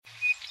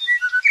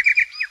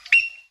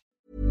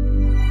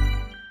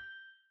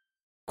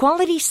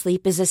Quality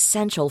sleep is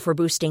essential for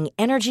boosting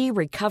energy,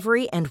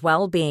 recovery, and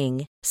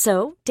well-being.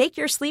 So, take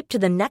your sleep to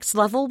the next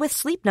level with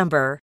Sleep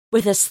Number.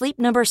 With a Sleep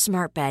Number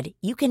smart bed,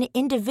 you can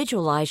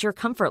individualize your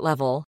comfort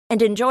level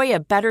and enjoy a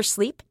better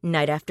sleep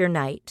night after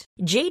night.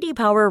 J.D.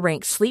 Power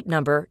ranks Sleep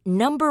Number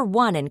number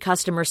one in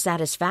customer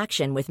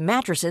satisfaction with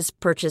mattresses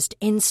purchased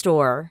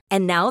in-store.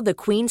 And now the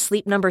Queen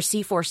Sleep Number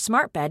C4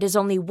 smart bed is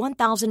only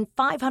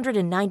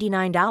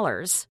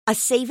 $1,599, a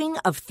saving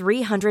of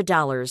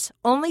 $300,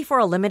 only for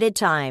a limited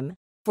time.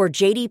 For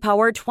J.D.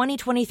 Power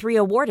 2023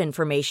 award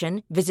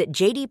information, visit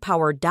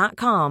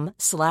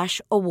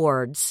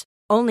jdpower.com/awards.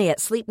 Only at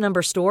Sleep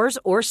Number stores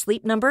or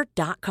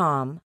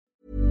sleepnumber.com.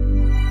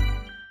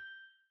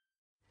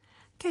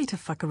 Kei te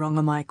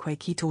whakaronga mai koe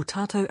ki tō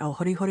tātou au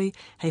horihori,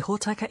 hei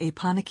hōtaka e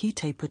pānaki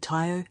te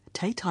putaio,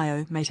 te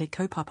taio, me te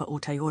kaupapa o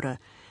te ora.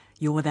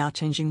 You're with Our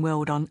Changing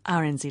World on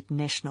RNZ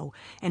National.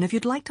 And if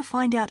you'd like to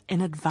find out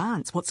in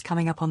advance what's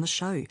coming up on the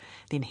show,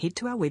 then head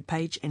to our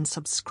webpage and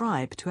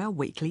subscribe to our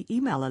weekly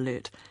email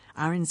alert,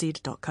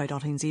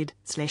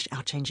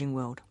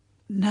 rnz.co.nz/ourchangingworld.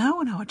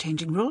 Now in Our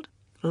Changing World,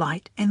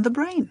 light and the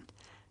brain.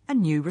 A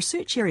new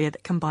research area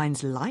that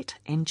combines light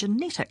and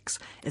genetics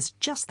is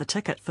just the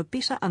ticket for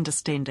better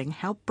understanding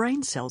how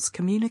brain cells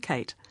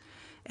communicate.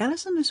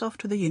 Alison is off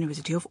to the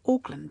University of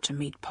Auckland to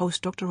meet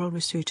postdoctoral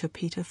researcher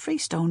Peter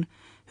Freestone,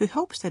 who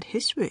hopes that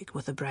his work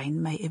with the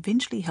brain may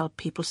eventually help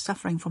people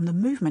suffering from the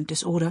movement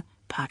disorder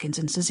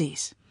Parkinson's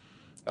disease.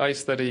 I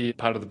study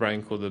part of the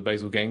brain called the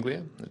basal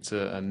ganglia. It's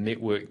a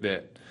network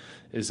that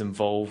is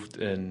involved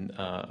in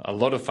a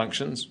lot of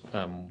functions,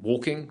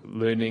 walking,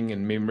 learning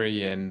and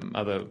memory, and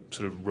other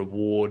sort of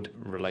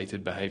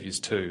reward-related behaviours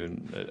too,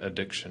 and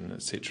addiction,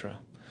 etc.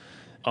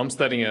 I'm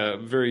studying a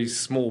very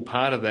small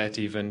part of that,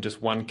 even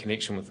just one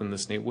connection within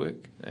this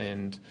network,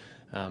 and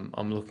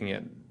I'm looking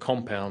at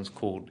compounds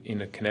called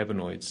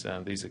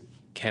endocannabinoids. These are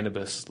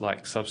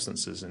cannabis-like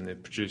substances, and they're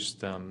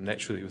produced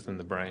naturally within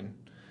the brain.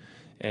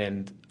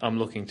 And I'm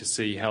looking to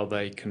see how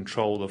they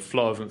control the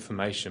flow of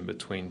information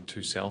between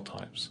two cell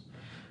types.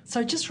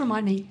 So just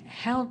remind me,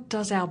 how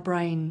does our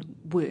brain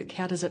work?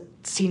 How does it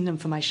send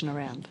information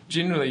around?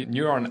 Generally,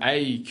 neuron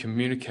A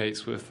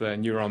communicates with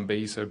neuron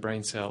B, so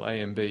brain cell A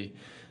and B.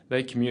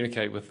 They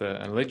communicate with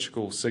an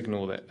electrical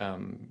signal that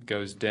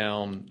goes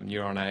down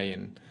neuron A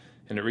and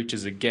it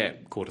reaches a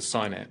gap called a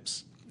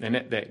synapse. And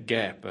at that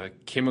gap, a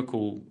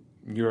chemical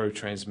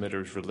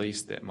neurotransmitter is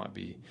released that might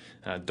be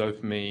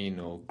dopamine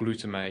or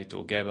glutamate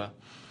or GABA.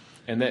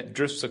 And that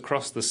drifts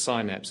across the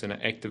synapse and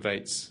it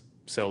activates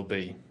cell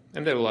B.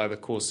 And that will either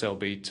cause cell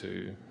B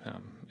to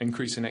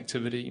increase in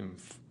activity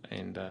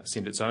and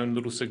send its own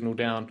little signal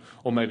down,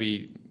 or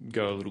maybe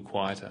go a little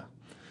quieter.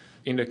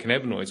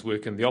 Endocannabinoids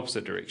work in the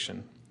opposite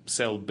direction.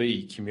 Cell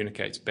B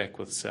communicates back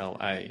with cell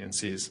A and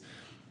says,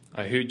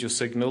 I heard your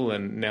signal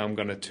and now I'm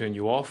going to turn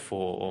you off,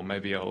 or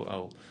maybe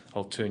I'll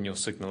turn your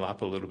signal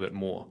up a little bit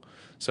more.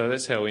 So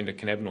that's how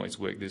endocannabinoids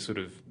work.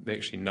 They're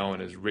actually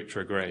known as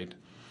retrograde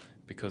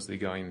because they're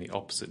going in the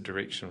opposite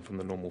direction from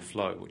the normal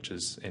flow, which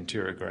is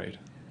anterograde.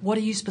 What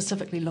are you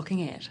specifically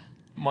looking at?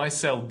 My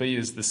cell B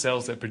is the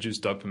cells that produce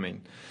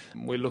dopamine.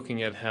 We're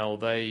looking at how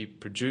they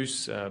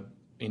produce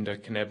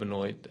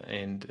endocannabinoid,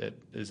 and it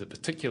is a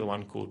particular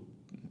one called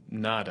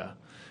NADA,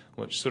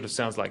 which sort of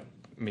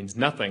means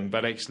nothing,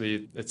 but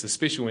actually it's a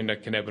special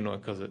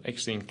endocannabinoid because it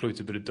actually includes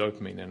a bit of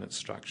dopamine in its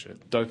structure.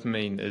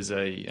 Dopamine is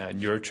a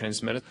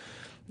neurotransmitter,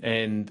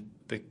 and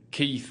the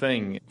key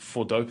thing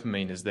for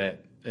dopamine is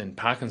that in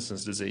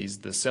Parkinson's disease,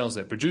 the cells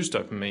that produce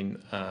dopamine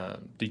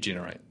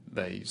degenerate.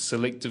 They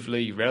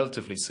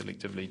relatively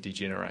selectively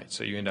degenerate.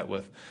 So you end up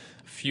with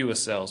fewer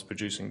cells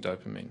producing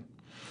dopamine.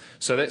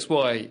 So that's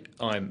why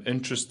I'm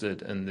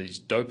interested in these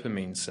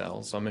dopamine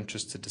cells. I'm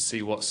interested to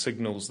see what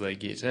signals they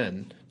get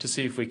in, to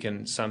see if we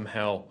can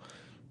somehow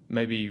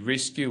maybe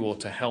rescue or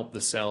to help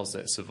the cells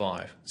that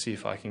survive, see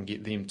if I can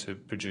get them to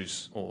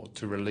produce or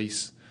to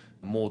release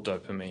more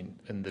dopamine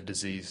in the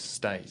disease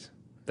state.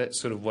 That's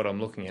sort of what I'm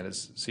looking at,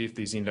 is see if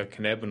these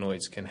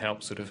endocannabinoids can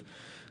help sort of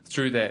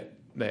through that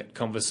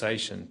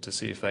conversation to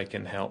see if they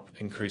can help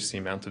increase the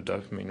amount of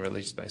dopamine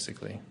released,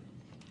 basically.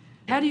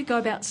 How do you go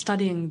about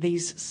studying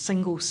these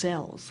single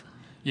cells?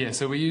 Yeah,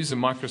 so we use a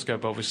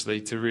microscope, obviously,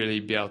 to really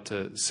be able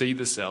to see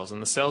the cells.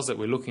 And the cells that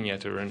we're looking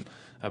at are in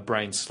a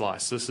brain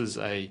slice. This is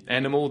an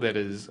animal that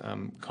has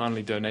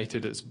kindly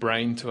donated its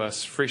brain to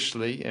us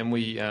freshly, and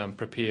we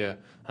prepare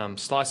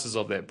slices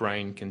of that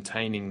brain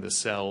containing the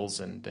cells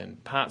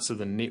and parts of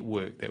the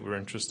network that we're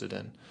interested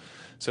in.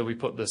 So we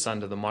put this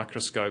under the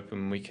microscope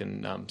and we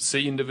can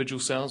see individual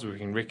cells, we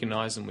can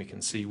recognize them, we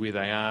can see where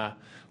they are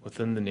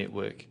within the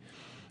network.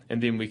 And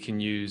then we can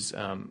use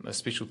a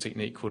special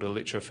technique called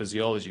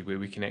electrophysiology, where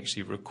we can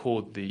actually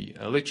record the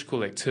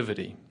electrical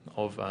activity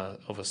of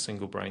a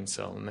single brain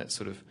cell. And that's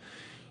sort of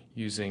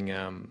using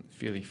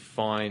fairly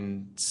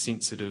fine,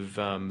 sensitive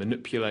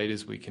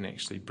manipulators. We can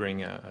actually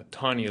bring a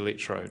tiny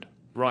electrode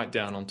right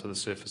down onto the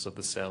surface of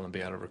the cell and be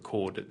able to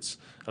record its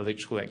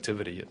electrical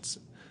activity, its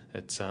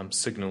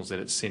signals that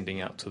it's sending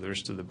out to the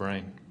rest of the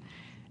brain.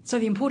 So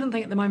the important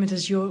thing at the moment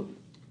is you're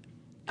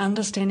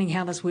understanding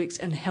how this works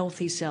in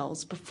healthy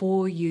cells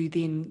before you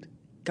then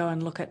go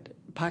and look at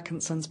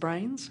Parkinson's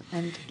brains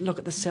and look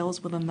at the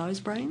cells within those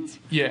brains?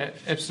 Yeah,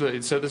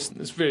 absolutely. So this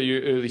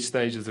very early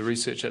stage of the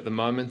research at the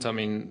moment. I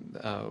mean,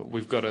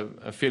 we've got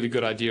a fairly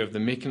good idea of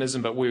the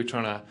mechanism, but we're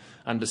trying to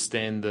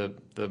understand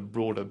the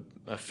broader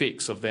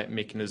effects of that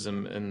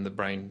mechanism in the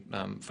brain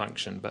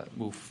function. But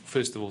we'll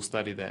first of all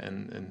study that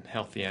in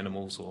healthy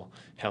animals or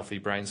healthy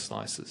brain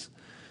slices.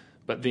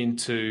 But then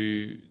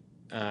to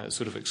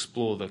sort of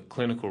explore the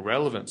clinical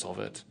relevance of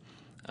it,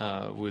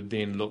 would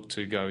then look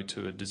to go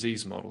to a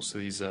disease model. So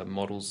these are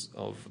models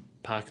of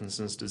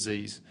Parkinson's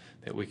disease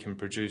that we can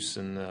produce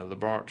in the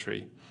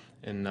laboratory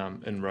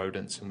in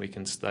rodents, and we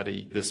can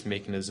study this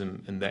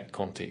mechanism in that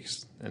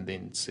context, and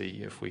then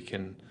see if we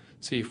can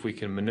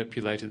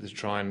manipulate it to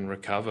try and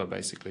recover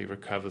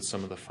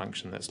some of the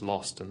function that's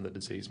lost in the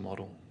disease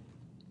model.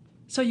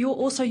 So you're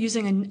also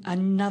using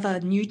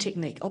another new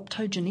technique,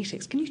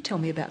 optogenetics. Can you tell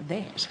me about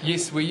that?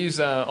 Yes, we use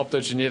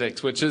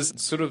optogenetics, which is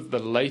sort of the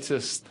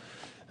latest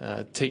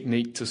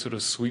technique to sort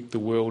of sweep the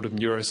world of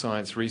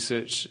neuroscience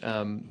research.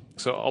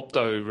 So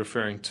opto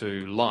referring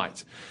to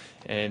light,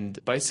 and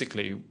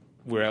basically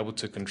we're able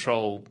to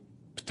control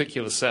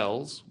particular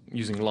cells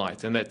using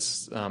light, and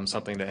that's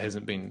something that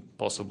hasn't been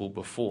possible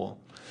before.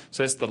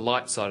 So that's the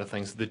light side of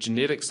things. The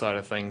genetic side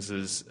of things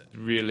is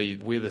really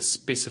where the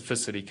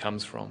specificity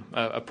comes from.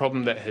 A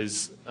problem that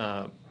has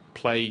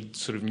plagued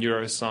sort of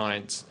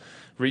neuroscience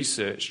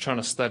research, trying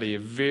to study a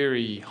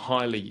very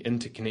highly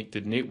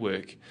interconnected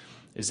network,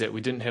 is that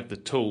we didn't have the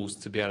tools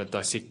to be able to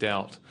dissect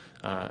out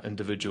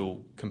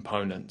individual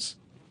components.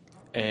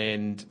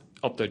 And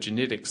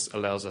optogenetics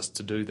allows us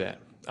to do that.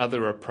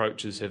 Other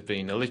approaches have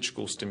been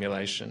electrical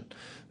stimulation.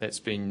 That's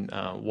been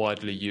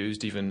widely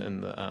used, even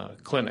in the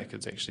clinic.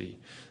 It's actually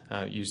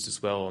used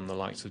as well on the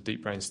likes of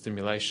deep brain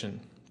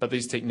stimulation. But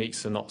these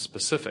techniques are not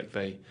specific.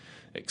 They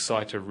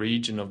excite a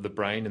region of the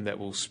brain, and that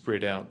will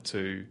spread out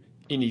to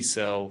any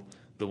cell,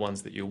 the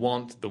ones that you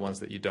want, the ones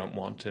that you don't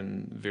want,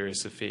 and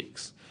various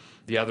effects.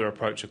 The other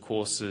approach, of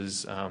course,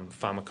 is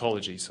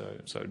pharmacology,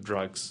 so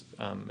drugs,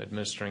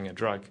 administering a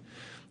drug.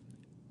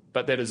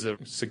 But that is a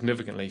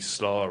significantly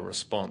slower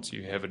response.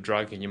 You have a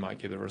drug and you might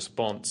get a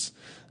response,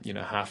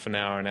 half an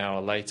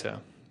hour later.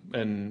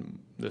 In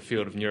the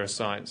field of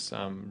neuroscience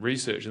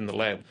research in the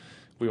lab,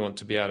 we want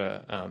to be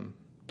able to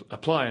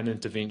apply an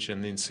intervention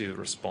and then see the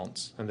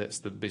response. And that's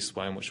the best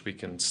way in which we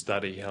can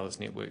study how this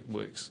network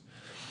works.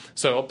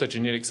 So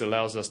optogenetics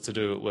allows us to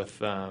do it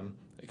with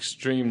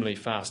extremely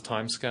fast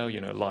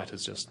timescale. Light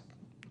is just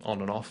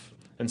on and off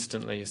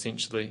instantly,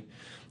 essentially.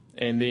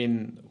 And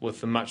then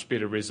with a much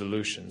better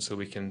resolution, so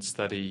we can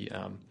study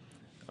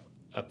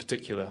a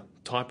particular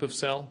type of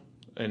cell,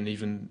 and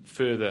even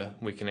further,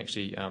 we can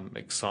actually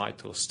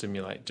excite or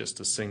stimulate just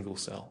a single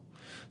cell.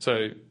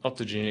 So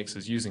optogenetics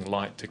is using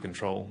light to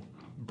control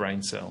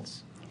brain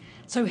cells.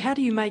 So how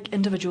do you make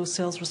individual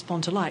cells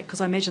respond to light?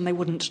 Because I imagine they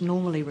wouldn't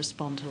normally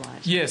respond to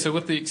light. Yeah, so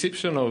with the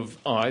exception of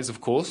eyes, of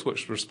course,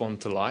 which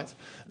respond to light,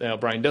 our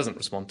brain doesn't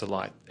respond to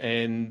light.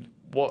 And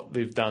what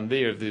they've done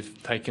there,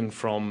 they've taken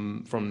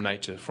from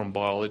nature, from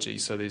biology.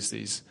 So there's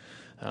these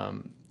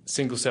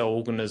single-cell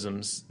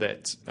organisms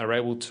that are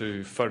able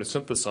to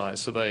photosynthesize,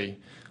 so they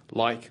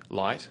like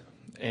light,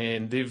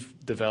 and they've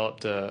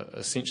developed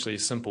essentially a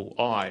simple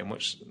eye, in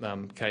which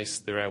case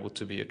they're able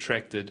to be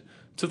attracted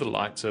to the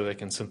light so they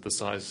can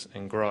synthesize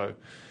and grow.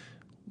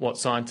 What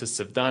scientists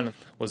have done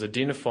was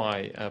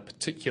identify a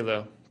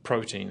particular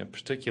protein, a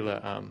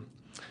particular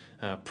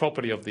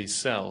property of these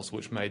cells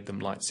which made them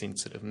light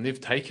sensitive. And they've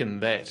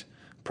taken that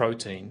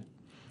protein,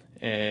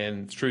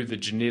 and through the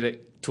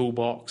genetic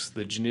toolbox,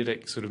 the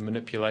genetic sort of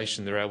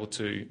manipulation, they're able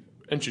to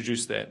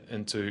introduce that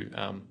into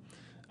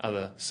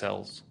other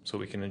cells. So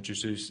we can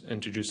introduce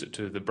it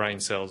to the brain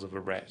cells of a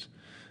rat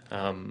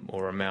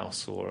or a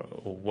mouse or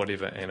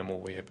whatever animal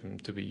we happen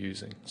to be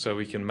using. So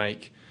we can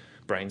make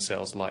brain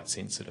cells light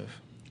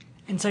sensitive.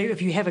 And so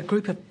if you have a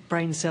group of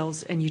brain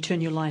cells and you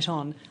turn your light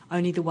on,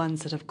 only the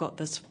ones that have got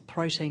this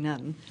protein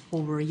in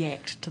will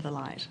react to the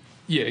light.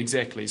 Yeah,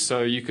 exactly.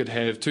 So you could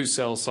have two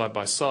cells side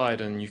by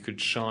side and you could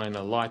shine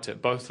a light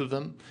at both of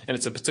them. And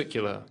it's a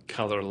particular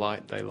colour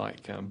light. They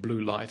like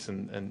blue light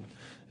and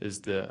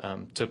is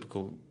the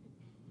typical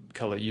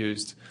colour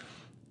used.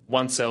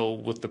 One cell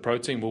with the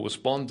protein will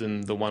respond,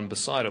 and the one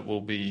beside it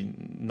will be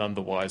none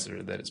the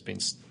wiser that it's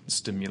been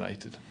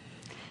stimulated.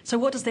 So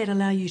what does that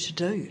allow you to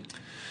do?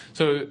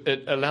 So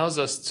it allows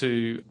us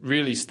to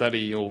really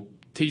study or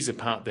tease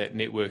apart that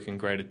network in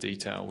greater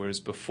detail, whereas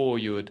before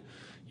you would,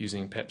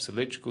 using perhaps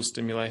electrical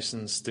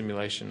stimulation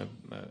of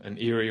an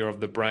area of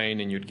the brain,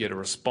 and you'd get a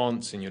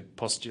response and you'd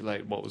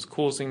postulate what was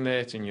causing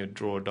that, and you'd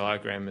draw a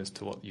diagram as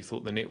to what you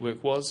thought the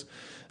network was.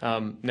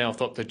 Now with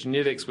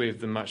optogenetics, we have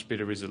the much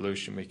better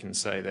resolution. We can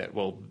say that,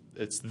 well,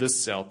 it's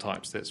this cell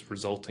types that's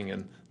resulting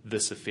in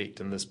this effect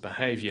and this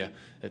behaviour.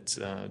 It's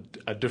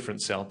a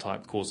different cell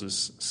type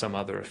causes some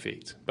other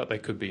effect, but they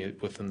could be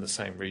within the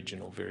same region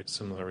or very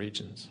similar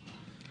regions.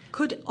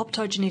 Could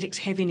optogenetics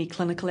have any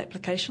clinical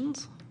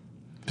applications?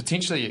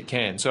 Potentially it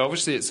can. So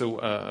obviously it's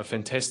a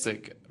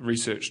fantastic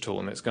research tool,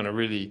 and it's going to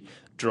really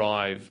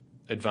drive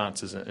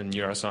advances in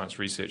neuroscience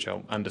research,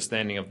 our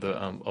understanding of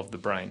the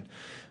brain.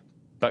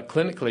 But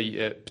clinically,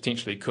 it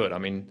potentially could. I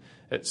mean,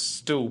 it's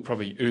still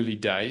probably early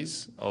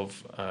days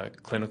of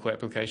clinical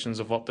applications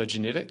of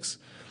optogenetics,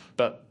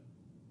 but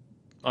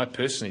I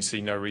personally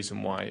see no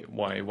reason why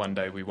one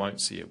day we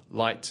won't see it.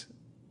 Light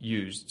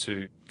used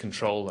to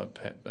control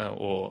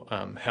or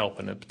help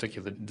in a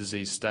particular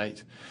disease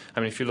state. I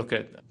mean, if you look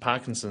at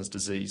Parkinson's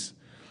disease,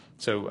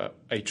 so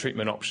a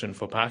treatment option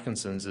for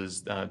Parkinson's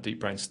is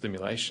deep brain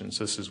stimulation.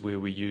 So this is where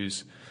we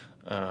use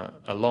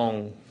a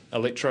long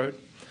electrode.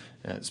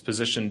 It's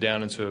positioned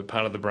down into a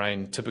part of the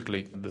brain,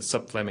 typically the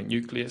subthalamic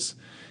nucleus,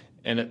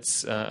 and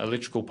its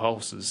electrical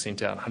pulses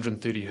sent out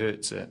 130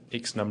 hertz at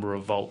X number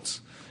of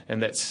volts,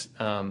 and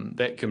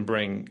that can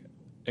bring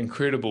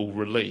incredible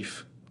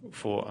relief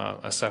for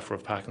a sufferer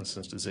of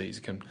Parkinson's disease.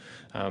 It can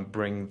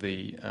bring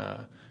the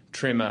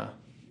tremor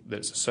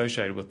that's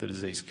associated with the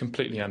disease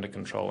completely under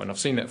control. And I've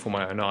seen that for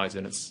my own eyes,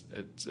 and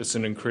it's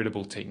an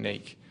incredible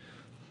technique.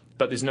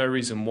 But there's no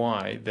reason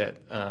why that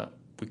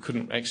we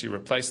couldn't actually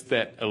replace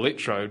that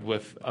electrode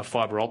with a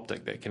fibre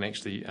optic that can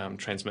actually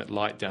transmit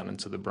light down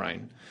into the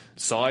brain.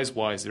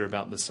 Size-wise, they're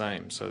about the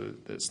same, so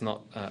it's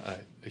not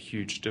a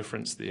huge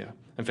difference there.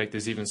 In fact,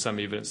 there's even some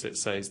evidence that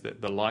says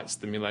that the light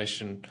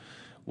stimulation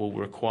will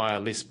require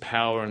less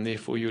power, and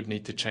therefore you would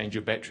need to change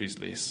your batteries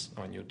less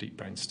on your deep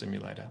brain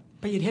stimulator.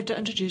 But you'd have to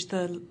introduce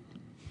the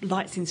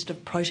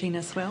light-sensitive protein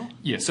as well?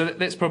 Yeah, so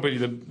that's probably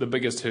the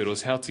biggest hurdle,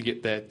 is how to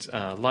get that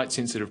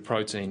light-sensitive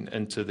protein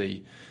into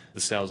the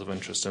cells of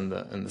interest in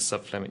the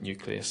subthalamic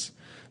nucleus.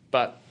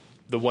 But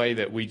the way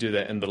that we do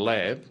that in the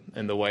lab,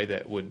 and the way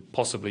that would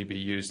possibly be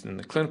used in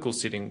the clinical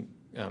setting,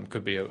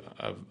 could be a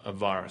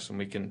virus, and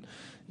we can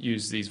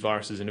use these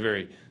viruses in a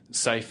very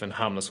safe and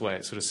harmless way.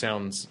 It sort of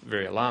sounds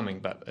very alarming,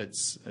 but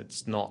it's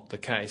not the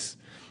case.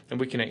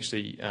 And we can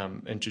actually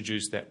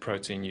introduce that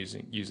protein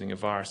using a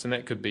virus, and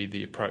that could be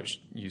the approach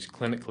used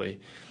clinically.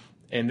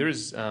 And there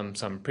is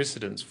some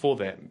precedence for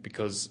that,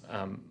 because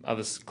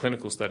other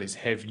clinical studies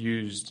have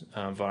used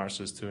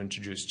viruses to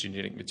introduce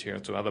genetic material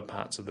to other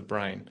parts of the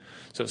brain.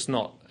 So it's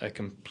not a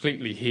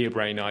completely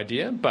harebrained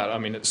idea, but I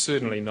mean, it's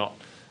certainly not.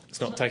 It's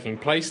not taking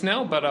place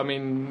now, but I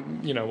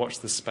mean,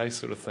 watch this space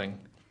sort of thing.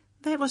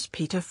 That was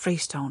Peter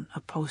Freestone,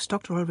 a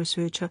postdoctoral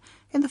researcher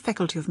in the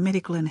Faculty of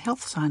Medical and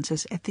Health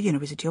Sciences at the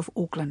University of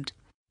Auckland.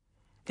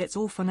 That's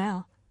all for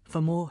now. For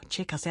more,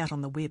 check us out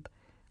on the web,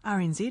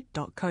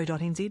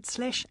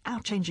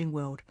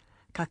 rnz.co.nz/ourchangingworld.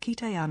 Ka kite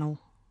anō.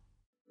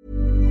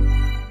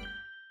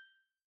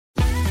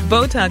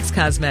 Botox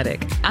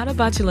Cosmetic, out of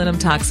botulinum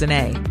toxin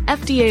A,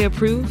 FDA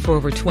approved for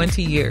over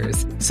 20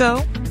 years.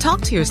 So, talk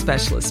to your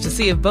specialist to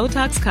see if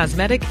Botox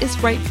Cosmetic is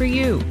right for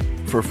you.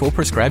 For full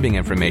prescribing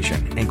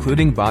information,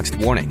 including boxed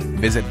warning,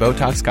 visit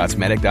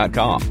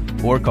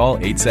BotoxCosmetic.com or call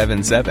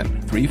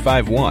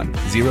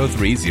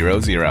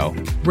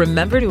 877-351-0300.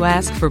 Remember to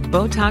ask for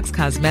Botox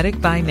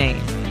Cosmetic by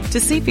name. To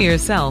see for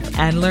yourself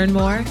and learn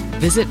more,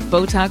 visit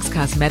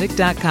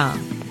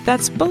BotoxCosmetic.com.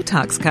 That's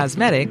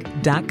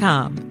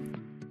BotoxCosmetic.com.